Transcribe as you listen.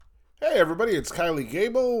Hey everybody, it's Kylie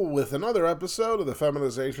Gable with another episode of the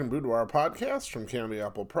Feminization Boudoir podcast from Candy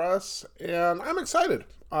Apple Press, and I'm excited.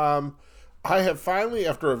 I have finally,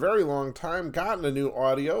 after a very long time, gotten a new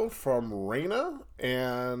audio from Raina,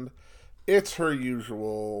 and it's her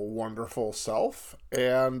usual wonderful self,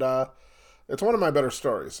 and it's one of my better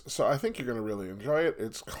stories, so I think you're going to really enjoy it.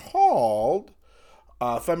 It's called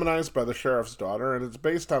Feminized by the Sheriff's Daughter, and it's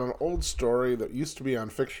based on an old story that used to be on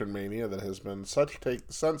Fiction Mania that has been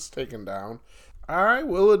since taken down. I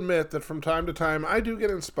will admit that from time to time I do get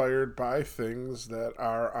inspired by things that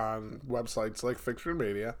are on websites like Fiction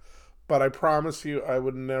Mania, but I promise you I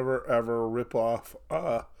would never ever rip off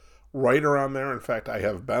a writer on there. In fact, I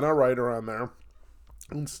have been a writer on there.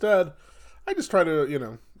 Instead, I just try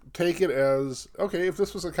to, take it as, okay, if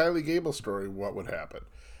this was a Kylie Gable story, what would happen?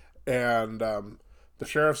 And The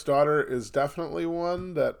Sheriff's Daughter is definitely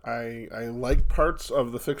one that I like parts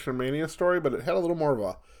of the Fiction Mania story, but it had a little more of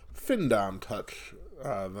a fin-dom touch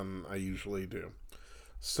than I usually do.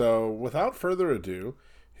 So, without further ado,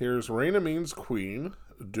 here's Raina Means Queen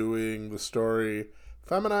doing the story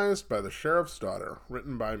Feminized by the Sheriff's Daughter,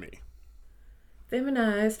 written by me.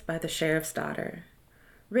 Feminized by the Sheriff's Daughter,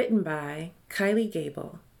 written by Kylie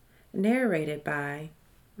Gable, narrated by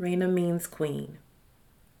Raina Means Queen.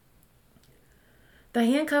 The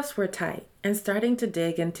handcuffs were tight and starting to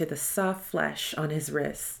dig into the soft flesh on his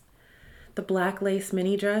wrists. The black lace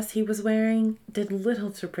mini dress he was wearing did little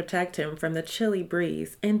to protect him from the chilly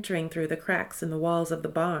breeze entering through the cracks in the walls of the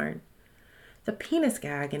barn. The penis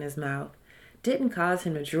gag in his mouth didn't cause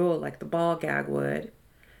him to drool like the ball gag would,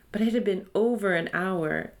 but it had been over an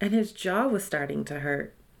hour and his jaw was starting to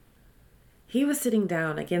hurt. He was sitting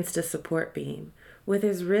down against a support beam with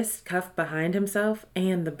his wrist cuffed behind himself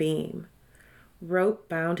and the beam. Rope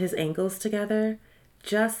bound his ankles together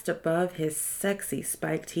just above his sexy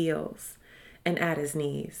spiked heels and at his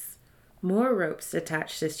knees. More ropes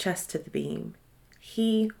attached his chest to the beam.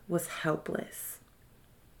 He was helpless.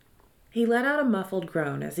 He let out a muffled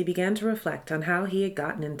groan as he began to reflect on how he had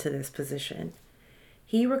gotten into this position.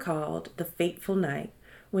 He recalled the fateful night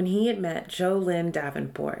when he had met JoLynn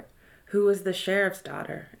Davenport, who was the sheriff's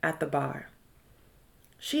daughter, at the bar.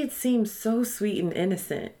 She had seemed so sweet and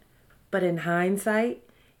innocent, but in hindsight,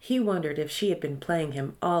 he wondered if she had been playing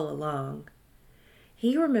him all along.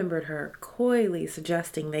 He remembered her coyly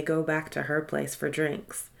suggesting they go back to her place for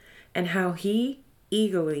drinks, and how he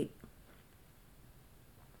eagerly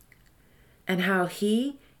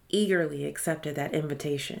accepted that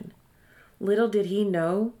invitation. Little did he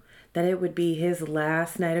know that it would be his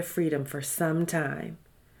last night of freedom for some time.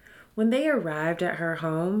 When they arrived at her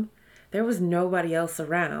home, there was nobody else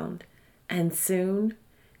around, and soon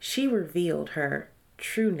she revealed her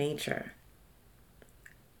true nature.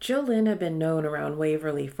 JoLynn had been known around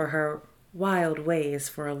Waverly for her wild ways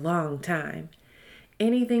for a long time.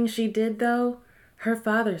 Anything she did, though, her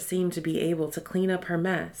father seemed to be able to clean up her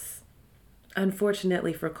mess.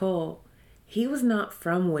 Unfortunately for Cole, he was not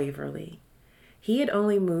from Waverly. He had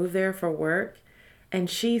only moved there for work, and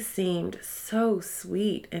she seemed so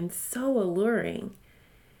sweet and so alluring.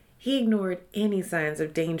 He ignored any signs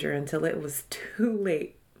of danger until it was too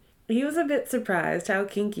late. He was a bit surprised how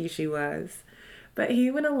kinky she was, but he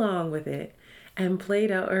went along with it and played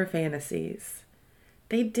out her fantasies.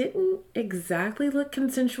 They didn't exactly look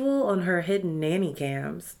consensual on her hidden nanny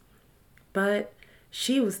cams, but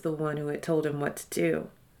she was the one who had told him what to do.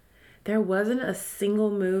 There wasn't a single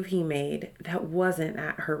move he made that wasn't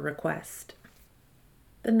at her request.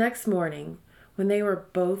 The next morning, when they were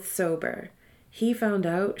both sober, he found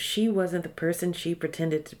out she wasn't the person she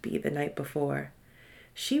pretended to be the night before.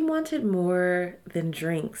 She wanted more than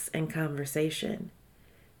drinks and conversation.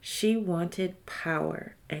 She wanted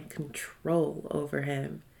power and control over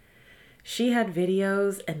him. She had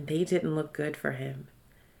videos and they didn't look good for him.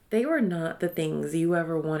 They were not the things you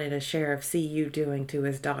ever wanted a sheriff see you doing to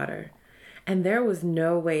his daughter. And there was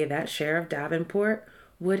no way that Sheriff Davenport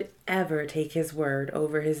would ever take his word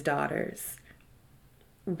over his daughter's.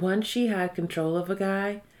 Once she had control of a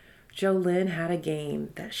guy, JoLynn had a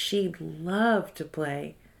game that she loved to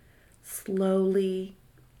play. Slowly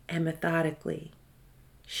and methodically,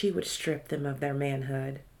 she would strip them of their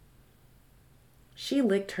manhood. She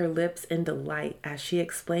licked her lips in delight as she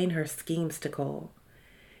explained her schemes to Cole.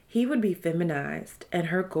 He would be feminized, and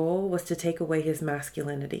her goal was to take away his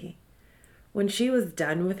masculinity. When she was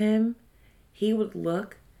done with him, he would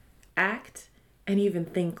look, act, and even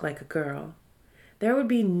think like a girl. There would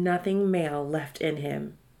be nothing male left in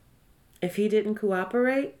him. If he didn't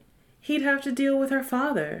cooperate, he'd have to deal with her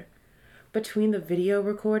father. Between the video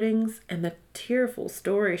recordings and the tearful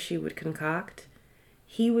story she would concoct,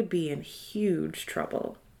 he would be in huge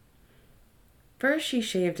trouble. First, she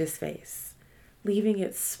shaved his face, leaving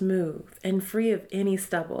it smooth and free of any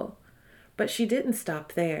stubble. But she didn't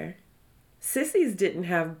stop there. Sissies didn't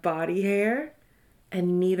have body hair,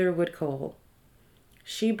 and neither would Cole.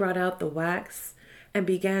 She brought out the wax and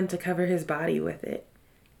began to cover his body with it.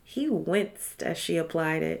 He winced as she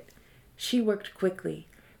applied it. She worked quickly,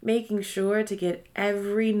 making sure to get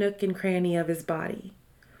every nook and cranny of his body.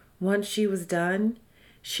 Once she was done,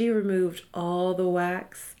 she removed all the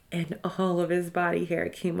wax and all of his body hair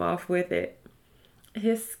came off with it.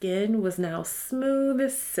 His skin was now smooth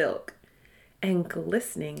as silk and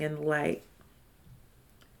glistening and light.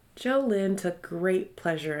 Jolynn took great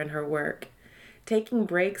pleasure in her work, taking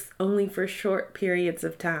breaks only for short periods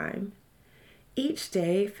of time. Each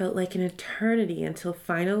day felt like an eternity until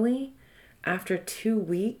finally, after 2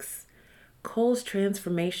 weeks, Cole's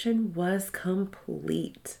transformation was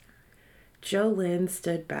complete. Jolynn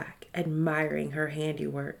stood back, admiring her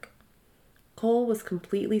handiwork. Cole was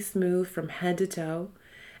completely smooth from head to toe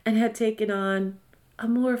and had taken on a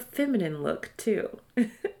more feminine look, too.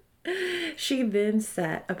 She then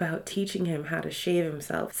set about teaching him how to shave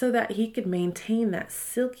himself so that he could maintain that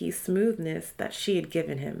silky smoothness that she had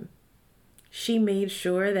given him. She made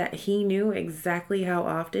sure that he knew exactly how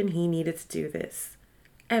often he needed to do this,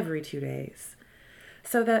 every 2 days,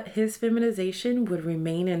 so that his feminization would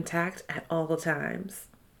remain intact at all times.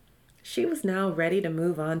 She was now ready to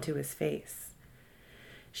move on to his face.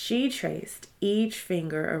 She traced each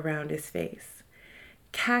finger around his face,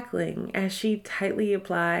 cackling as she tightly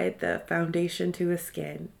applied the foundation to his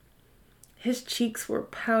skin. His cheeks were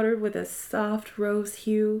powdered with a soft rose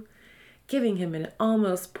hue, giving him an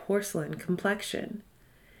almost porcelain complexion.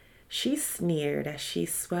 She sneered as she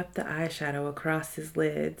swept the eyeshadow across his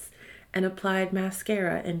lids and applied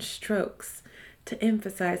mascara in strokes to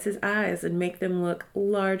emphasize his eyes and make them look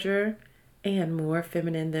larger and more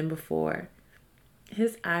feminine than before.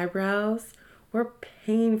 His eyebrows were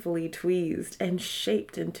painfully tweezed and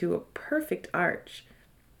shaped into a perfect arch,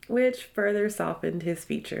 which further softened his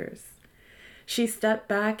features. She stepped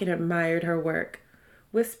back and admired her work,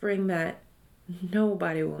 whispering that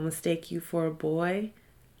nobody will mistake you for a boy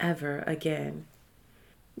ever again.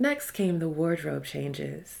 Next came the wardrobe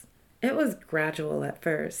changes. It was gradual at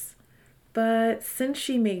first, but since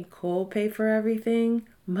she made Cole pay for everything,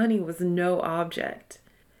 money was no object.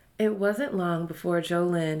 It wasn't long before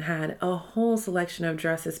Jolynn had a whole selection of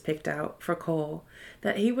dresses picked out for Cole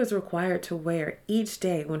that he was required to wear each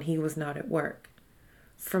day when he was not at work.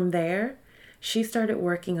 From there, she started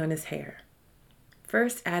working on his hair.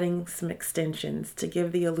 First adding some extensions to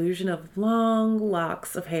give the illusion of long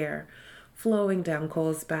locks of hair flowing down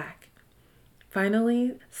Cole's back.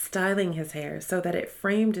 Finally, styling his hair so that it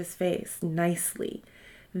framed his face nicely,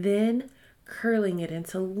 then curling it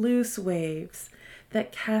into loose waves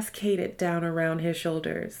that cascaded down around his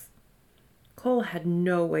shoulders. Cole had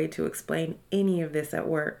no way to explain any of this at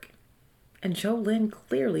work, and Jolynn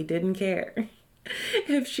clearly didn't care.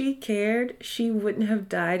 If she cared, she wouldn't have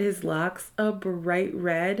dyed his locks a bright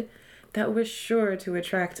red that was sure to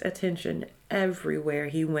attract attention everywhere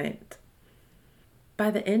he went.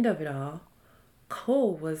 By the end of it all,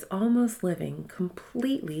 Cole was almost living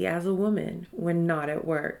completely as a woman when not at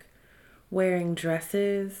work, wearing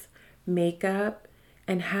dresses, makeup,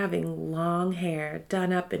 and having long hair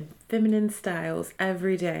done up in feminine styles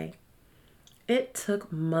every day. It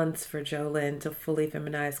took months for Jolynn to fully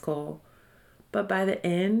feminize Cole, but by the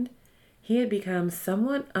end, he had become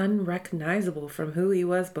somewhat unrecognizable from who he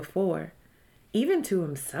was before, even to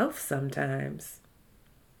himself sometimes.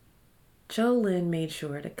 Jolynn made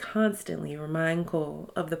sure to constantly remind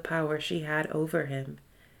Cole of the power she had over him.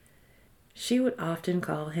 She would often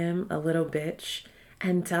call him a little bitch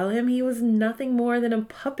and tell him he was nothing more than a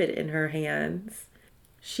puppet in her hands.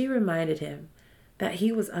 She reminded him that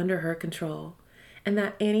he was under her control and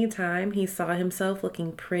that any time he saw himself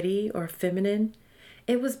looking pretty or feminine,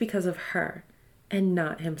 it was because of her and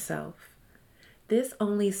not himself. This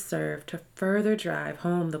only served to further drive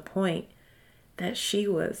home the point that she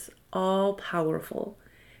was all-powerful,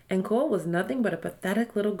 and Cole was nothing but a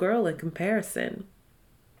pathetic little girl in comparison.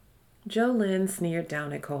 Jolynn sneered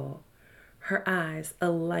down at Cole, her eyes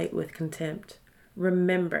alight with contempt.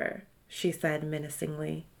 "Remember," she said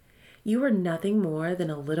menacingly, "you are nothing more than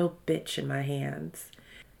a little bitch in my hands.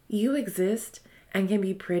 You exist and can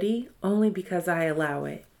be pretty only because I allow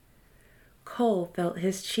it." Cole felt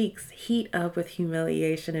his cheeks heat up with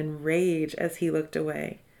humiliation and rage as he looked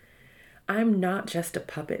away. "I'm not just a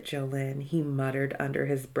puppet, Jolynn," he muttered under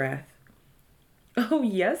his breath. "Oh,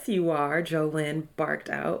 yes, you are," Jolynn barked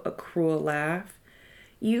out, a cruel laugh.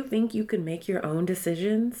 "You think you can make your own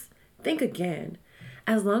decisions? Think again.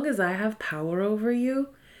 As long as I have power over you,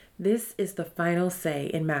 this is the final say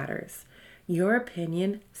in matters. Your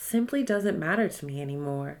opinion simply doesn't matter to me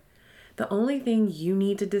anymore. The only thing you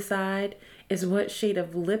need to decide is what shade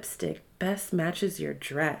of lipstick best matches your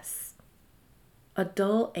dress." A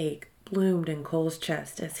dull ache bloomed in Cole's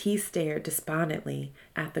chest as he stared despondently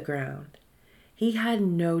at the ground. He had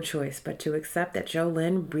no choice but to accept that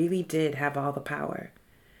Jolene really did have all the power.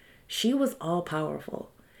 She was all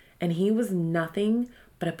powerful, and he was nothing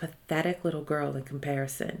but a pathetic little girl in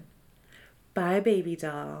comparison. "Bye, baby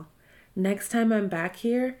doll. Next time I'm back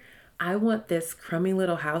here, I want this crummy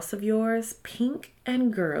little house of yours pink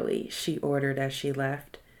and girly," she ordered as she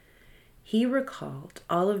left. He recalled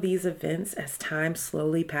all of these events as time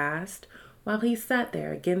slowly passed, while he sat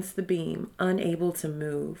there against the beam, unable to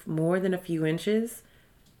move more than a few inches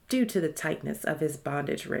due to the tightness of his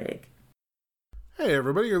bondage rig. Hey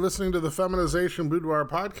everybody, you're listening to the Feminization Boudoir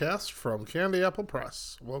podcast from Candy Apple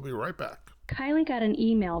Press. We'll be right back. Kylie got an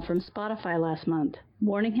email from Spotify last month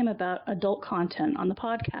warning him about adult content on the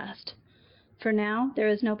podcast. For now, there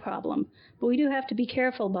is no problem, but we do have to be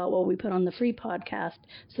careful about what we put on the free podcast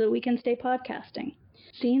so that we can stay podcasting.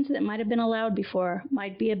 Scenes that might have been allowed before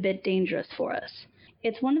might be a bit dangerous for us.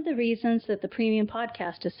 It's one of the reasons that the premium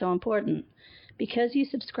podcast is so important. Because you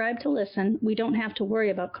subscribe to listen, we don't have to worry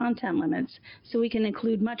about content limits, so we can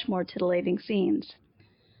include much more titillating scenes.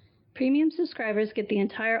 Premium subscribers get the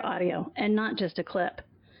entire audio and not just a clip.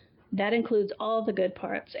 That includes all the good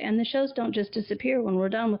parts, and the shows don't just disappear when we're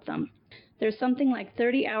done with them. There's something like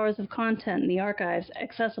 30 hours of content in the archives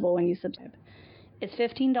accessible when you subscribe. It's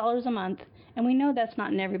 $15 a month, and we know that's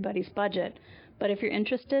not in everybody's budget, but if you're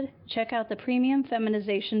interested, check out the Premium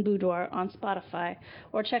Feminization Boudoir on Spotify,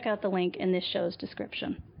 or check out the link in this show's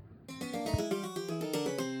description.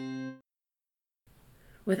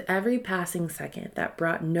 With every passing second that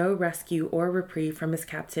brought no rescue or reprieve from his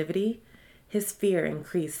captivity, his fear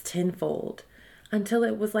increased tenfold, until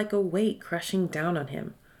it was like a weight crushing down on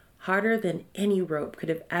him, harder than any rope could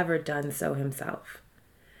have ever done so himself.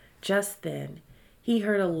 Just then, he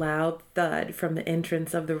heard a loud thud from the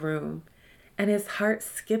entrance of the room, and his heart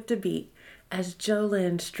skipped a beat as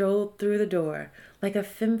Jolene strolled through the door like a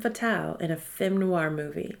femme fatale in a femme noir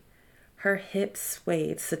movie. Her hips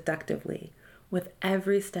swayed seductively with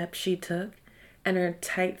every step she took, and her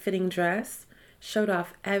tight-fitting dress showed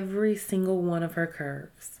off every single one of her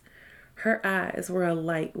curves. Her eyes were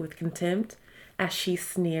alight with contempt as she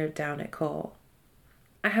sneered down at Cole.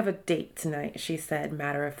 "I have a date tonight," she said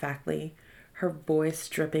matter-of-factly, her voice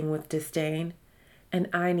dripping with disdain, "and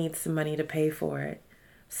I need some money to pay for it,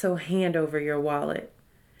 so hand over your wallet."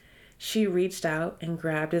 She reached out and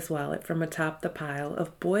grabbed his wallet from atop the pile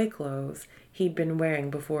of boy clothes he'd been wearing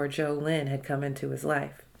before Jolene had come into his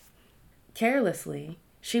life. Carelessly,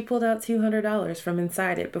 she pulled out $200 from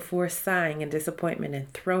inside it before sighing in disappointment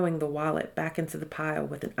and throwing the wallet back into the pile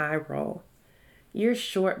with an eye roll. "You're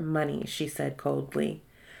short money," she said coldly,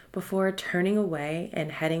 before turning away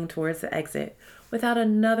and heading towards the exit without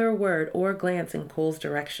another word or glance in Cole's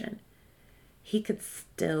direction. He could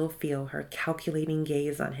still feel her calculating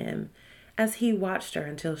gaze on him as he watched her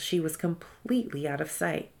until she was completely out of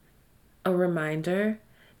sight. A reminder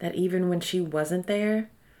that even when she wasn't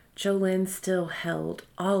there, Jolene still held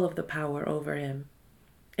all of the power over him,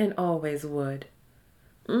 and always would.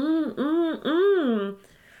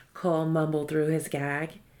 Cole mumbled through his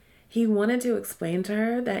gag. He wanted to explain to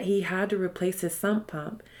her that he had to replace his sump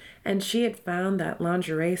pump, and she had found that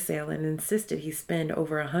lingerie sale and insisted he spend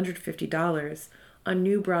over $150 on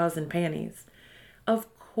new bras and panties. Of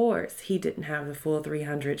course, he didn't have the full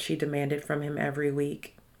 $300 she demanded from him every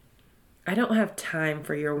week. "I don't have time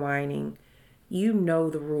for your whining. You know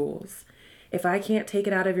the rules. If I can't take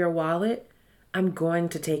it out of your wallet, I'm going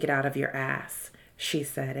to take it out of your ass," she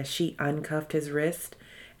said as she uncuffed his wrist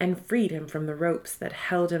and freed him from the ropes that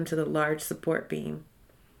held him to the large support beam.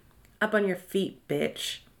 "Up on your feet,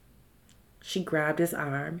 bitch." She grabbed his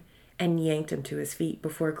arm and yanked him to his feet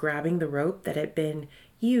before grabbing the rope that had been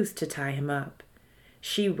used to tie him up.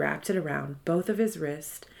 She wrapped it around both of his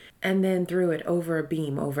wrists and then threw it over a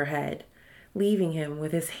beam overhead, leaving him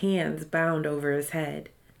with his hands bound over his head.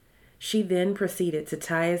 She then proceeded to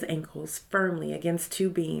tie his ankles firmly against two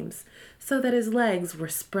beams so that his legs were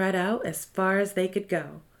spread out as far as they could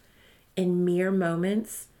go. In mere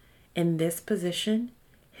moments, in this position,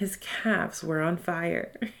 his calves were on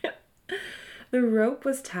fire. The rope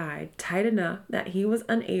was tied tight enough that he was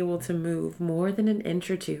unable to move more than an inch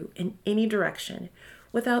or two in any direction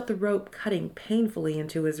without the rope cutting painfully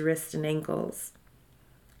into his wrists and ankles.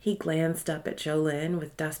 He glanced up at Jolene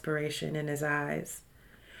with desperation in his eyes,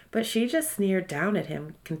 but she just sneered down at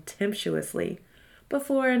him contemptuously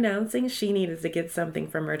before announcing she needed to get something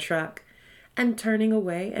from her truck and turning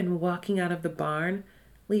away and walking out of the barn,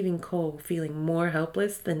 leaving Cole feeling more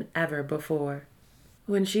helpless than ever before.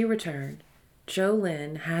 When she returned,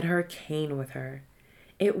 Jolynn had her cane with her.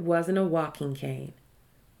 It wasn't a walking cane,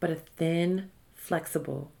 but a thin,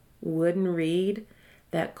 flexible, wooden reed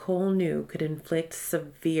that Cole knew could inflict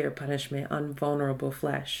severe punishment on vulnerable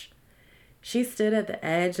flesh. She stood at the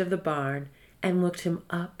edge of the barn and looked him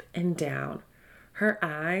up and down, her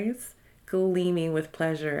eyes gleaming with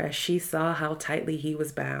pleasure as she saw how tightly he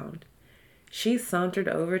was bound. She sauntered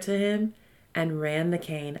over to him and ran the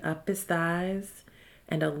cane up his thighs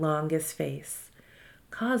and along his face,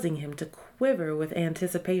 causing him to quiver with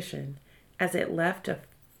anticipation as it left a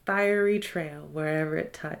fiery trail wherever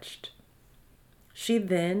it touched. She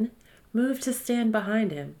then moved to stand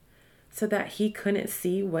behind him so that he couldn't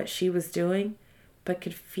see what she was doing but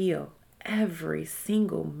could feel every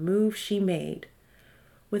single move she made.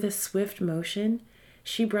 With a swift motion,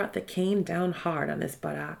 she brought the cane down hard on his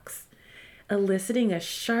buttocks, eliciting a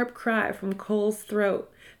sharp cry from Cole's throat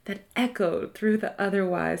that echoed through the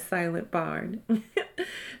otherwise silent barn.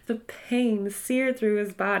 The pain seared through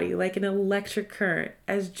his body like an electric current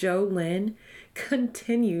as Jolynn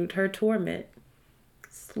continued her torment,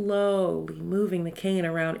 slowly moving the cane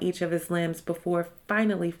around each of his limbs before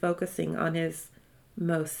finally focusing on his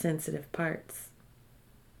most sensitive parts.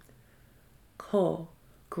 Cole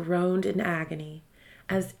groaned in agony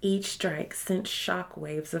as each strike sent shock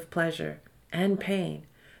waves of pleasure and pain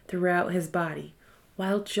throughout his body,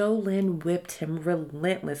 while Jolynn whipped him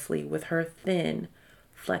relentlessly with her thin,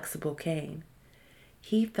 flexible cane.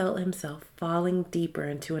 He felt himself falling deeper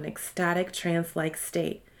into an ecstatic trance-like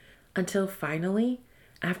state until finally,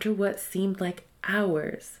 after what seemed like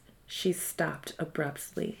hours, she stopped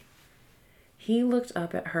abruptly. He looked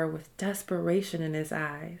up at her with desperation in his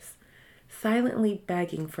eyes, silently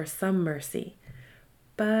begging for some mercy,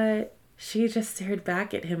 but she just stared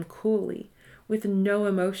back at him coolly, with no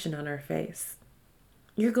emotion on her face.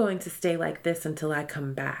 "You're going to stay like this until I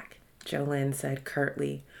come back," Jolynn said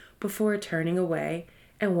curtly, before turning away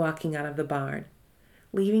and walking out of the barn,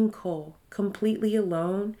 leaving Cole completely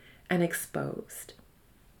alone and exposed.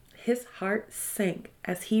 His heart sank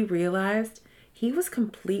as he realized he was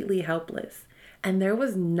completely helpless and there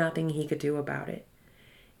was nothing he could do about it.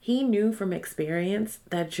 He knew from experience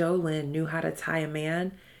that Jolynn knew how to tie a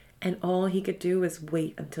man, and all he could do was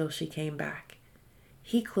wait until she came back.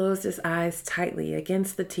 He closed his eyes tightly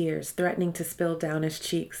against the tears threatening to spill down his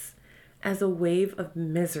cheeks as a wave of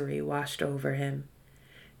misery washed over him.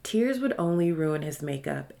 Tears would only ruin his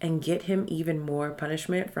makeup and get him even more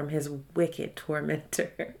punishment from his wicked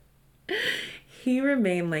tormentor. He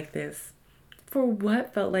remained like this for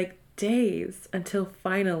what felt like days until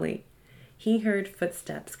finally he heard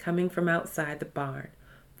footsteps coming from outside the barn,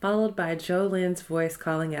 followed by Jolynn's voice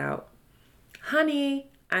calling out, "Honey,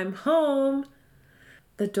 I'm home."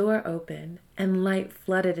 The door opened and light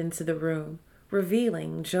flooded into the room,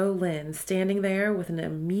 revealing Jolynn standing there with an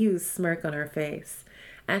amused smirk on her face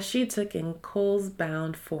as she took in Cole's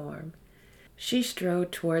bound form. She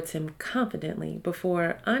strode towards him confidently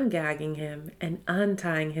before ungagging him and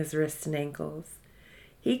untying his wrists and ankles.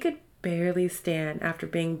 He could barely stand after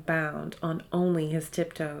being bound on only his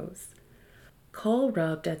tiptoes. Cole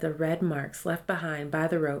rubbed at the red marks left behind by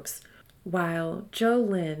the ropes, while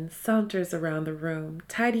Jolynn saunters around the room,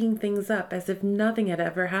 tidying things up as if nothing had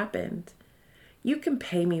ever happened. "You can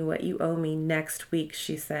pay me what you owe me next week,"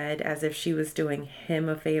 she said, as if she was doing him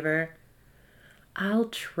a favor. "I'll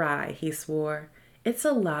try," he swore. "It's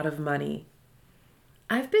a lot of money."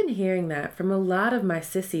 "I've been hearing that from a lot of my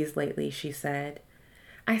sissies lately," she said.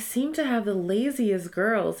 "I seem to have the laziest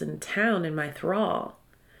girls in town in my thrall."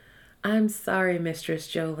 "I'm sorry, Mistress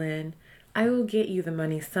Jolynn. I will get you the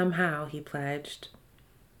money somehow," he pledged.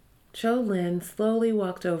 Jolynn slowly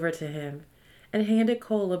walked over to him and handed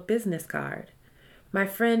Cole a business card. "My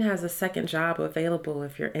friend has a second job available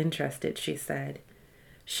if you're interested," she said.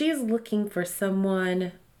 "She's looking for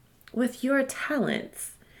someone with your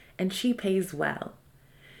talents, and she pays well."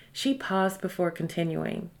 She paused before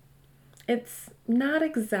continuing. "It's not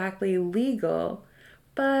exactly legal,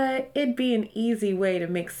 but it'd be an easy way to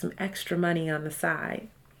make some extra money on the side."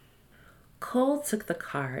 Cole took the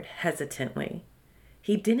card hesitantly.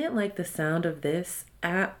 He didn't like the sound of this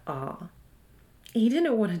at all. He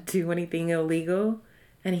didn't want to do anything illegal,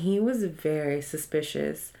 and he was very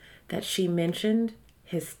suspicious that she mentioned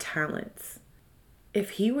his talents.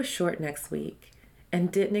 If he was short next week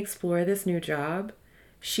and didn't explore this new job,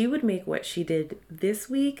 she would make what she did this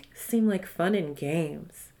week seem like fun and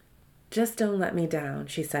games. "Just don't let me down,"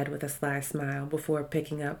 she said with a sly smile before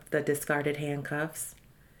picking up the discarded handcuffs.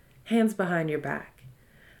 "Hands behind your back.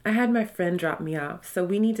 I had my friend drop me off, so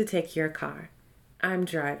we need to take your car. I'm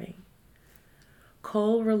driving."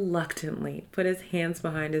 Cole reluctantly put his hands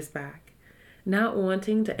behind his back, not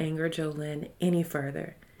wanting to anger Jolynn any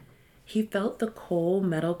further. He felt the cold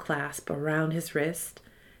metal clasp around his wrist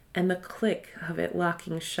and the click of it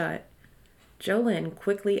locking shut. Jolynn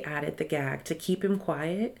quickly added the gag to keep him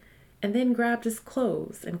quiet and then grabbed his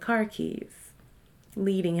clothes and car keys,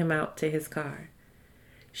 leading him out to his car.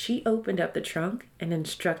 She opened up the trunk and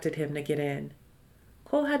instructed him to get in.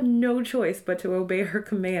 Cole had no choice but to obey her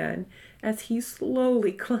command as he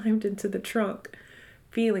slowly climbed into the trunk,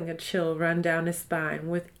 feeling a chill run down his spine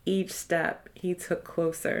with each step he took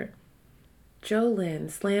closer. Jolynn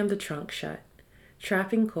slammed the trunk shut,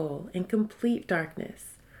 trapping Cole in complete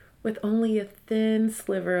darkness, with only a thin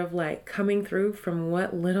sliver of light coming through from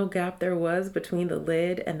what little gap there was between the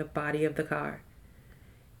lid and the body of the car.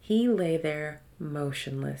 He lay there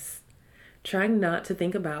motionless, trying not to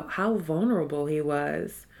think about how vulnerable he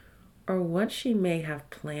was or what she may have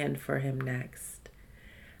planned for him next.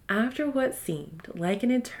 After what seemed like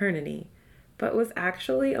an eternity, but was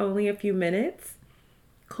actually only a few minutes,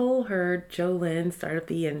 Cole heard Jolynn start up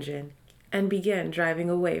the engine and began driving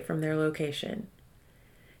away from their location.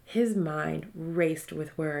 His mind raced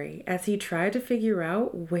with worry as he tried to figure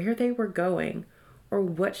out where they were going or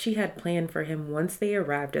what she had planned for him once they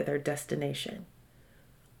arrived at their destination.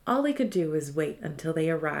 All he could do was wait until they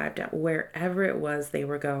arrived at wherever it was they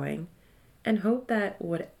were going and hope that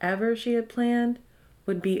whatever she had planned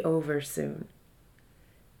would be over soon.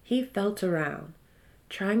 He felt around,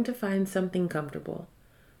 trying to find something comfortable,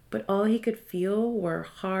 but all he could feel were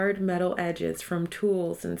hard metal edges from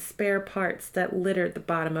tools and spare parts that littered the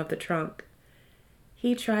bottom of the trunk.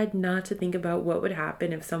 He tried not to think about what would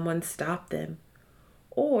happen if someone stopped them,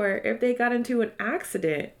 or if they got into an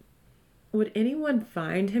accident. Would anyone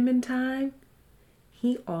find him in time?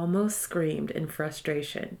 He almost screamed in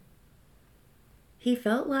frustration. He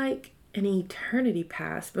felt like an eternity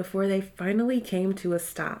passed before they finally came to a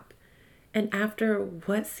stop, and after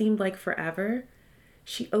what seemed like forever,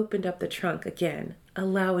 she opened up the trunk again,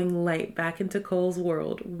 allowing light back into Cole's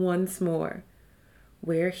world once more.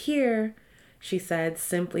 "We're here," she said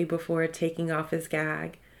simply before taking off his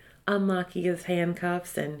gag, unlocking his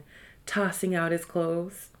handcuffs and tossing out his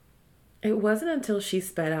clothes. It wasn't until she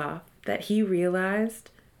sped off that he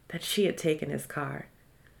realized that she had taken his car.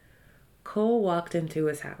 Cole walked into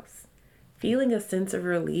his house, feeling a sense of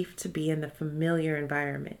relief to be in the familiar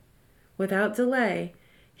environment. Without delay,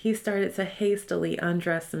 he started to hastily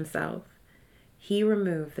undress himself. He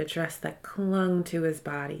removed the dress that clung to his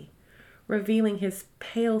body, revealing his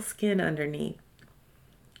pale skin underneath.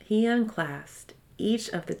 He unclasped each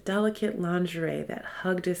of the delicate lingerie that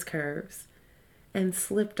hugged his curves and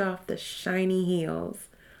slipped off the shiny heels,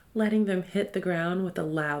 letting them hit the ground with a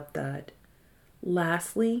loud thud.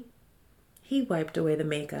 Lastly, he wiped away the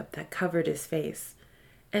makeup that covered his face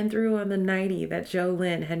and threw on the nightie that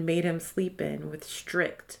Jolynn had made him sleep in with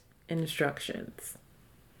strict instructions.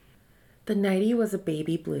 The nightie was a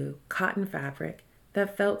baby blue cotton fabric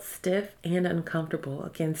that felt stiff and uncomfortable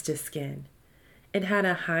against his skin. It had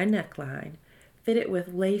a high neckline, fitted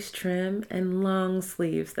with lace trim and long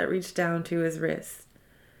sleeves that reached down to his wrists.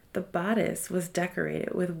 The bodice was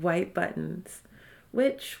decorated with white buttons,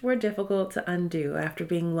 which were difficult to undo after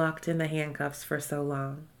being locked in the handcuffs for so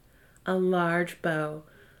long. A large bow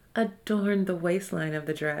adorned the waistline of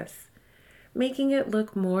the dress, making it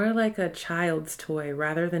look more like a child's toy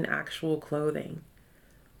rather than actual clothing.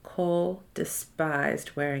 Cole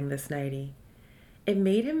despised wearing this nightie. It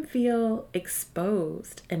made him feel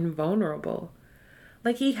exposed and vulnerable,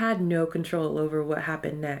 like he had no control over what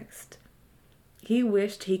happened next. He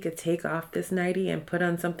wished he could take off this nightie and put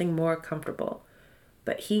on something more comfortable,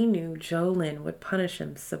 but he knew Jolynn would punish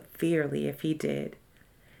him severely if he did.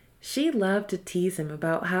 She loved to tease him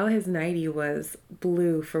about how his nightie was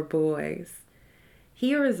blue for boys.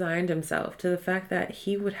 He resigned himself to the fact that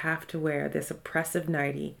he would have to wear this oppressive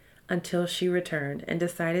nightie until she returned and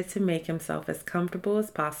decided to make himself as comfortable as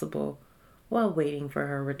possible while waiting for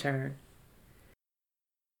her return.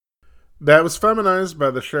 That was Feminized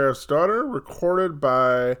by the Sheriff's Daughter, recorded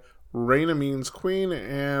by Raina Means Queen,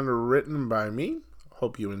 and written by me.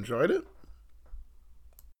 Hope you enjoyed it.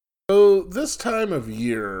 So this time of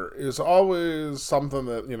year is always something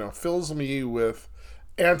that, fills me with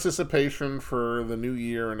anticipation for the new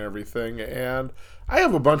year and everything. And I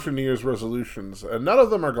have a bunch of New Year's resolutions, and none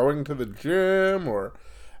of them are going to the gym or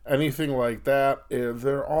anything like that.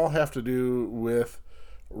 They all have to do with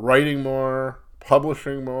writing more,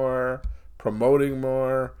 publishing more, promoting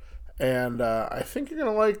more, and I think you're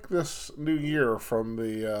going to like this new year from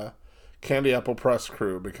the Candy Apple Press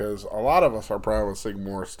crew, because a lot of us are promising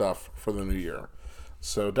more stuff for the new year.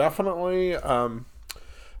 So definitely,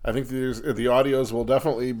 I think the audios will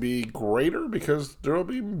definitely be greater because there will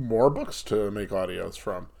be more books to make audios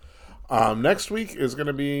from. Next week is going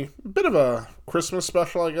to be a bit of a Christmas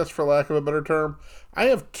special, I guess, for lack of a better term. I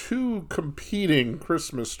have two competing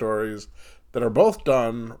Christmas stories that are both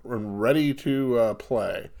done and ready to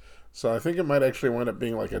play. So I think it might actually wind up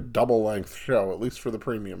being like a double-length show, at least for the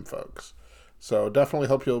premium folks. So definitely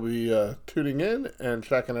hope you'll be tuning in and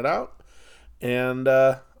checking it out. And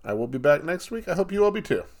I will be back next week. I hope you will be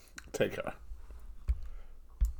too. Take care.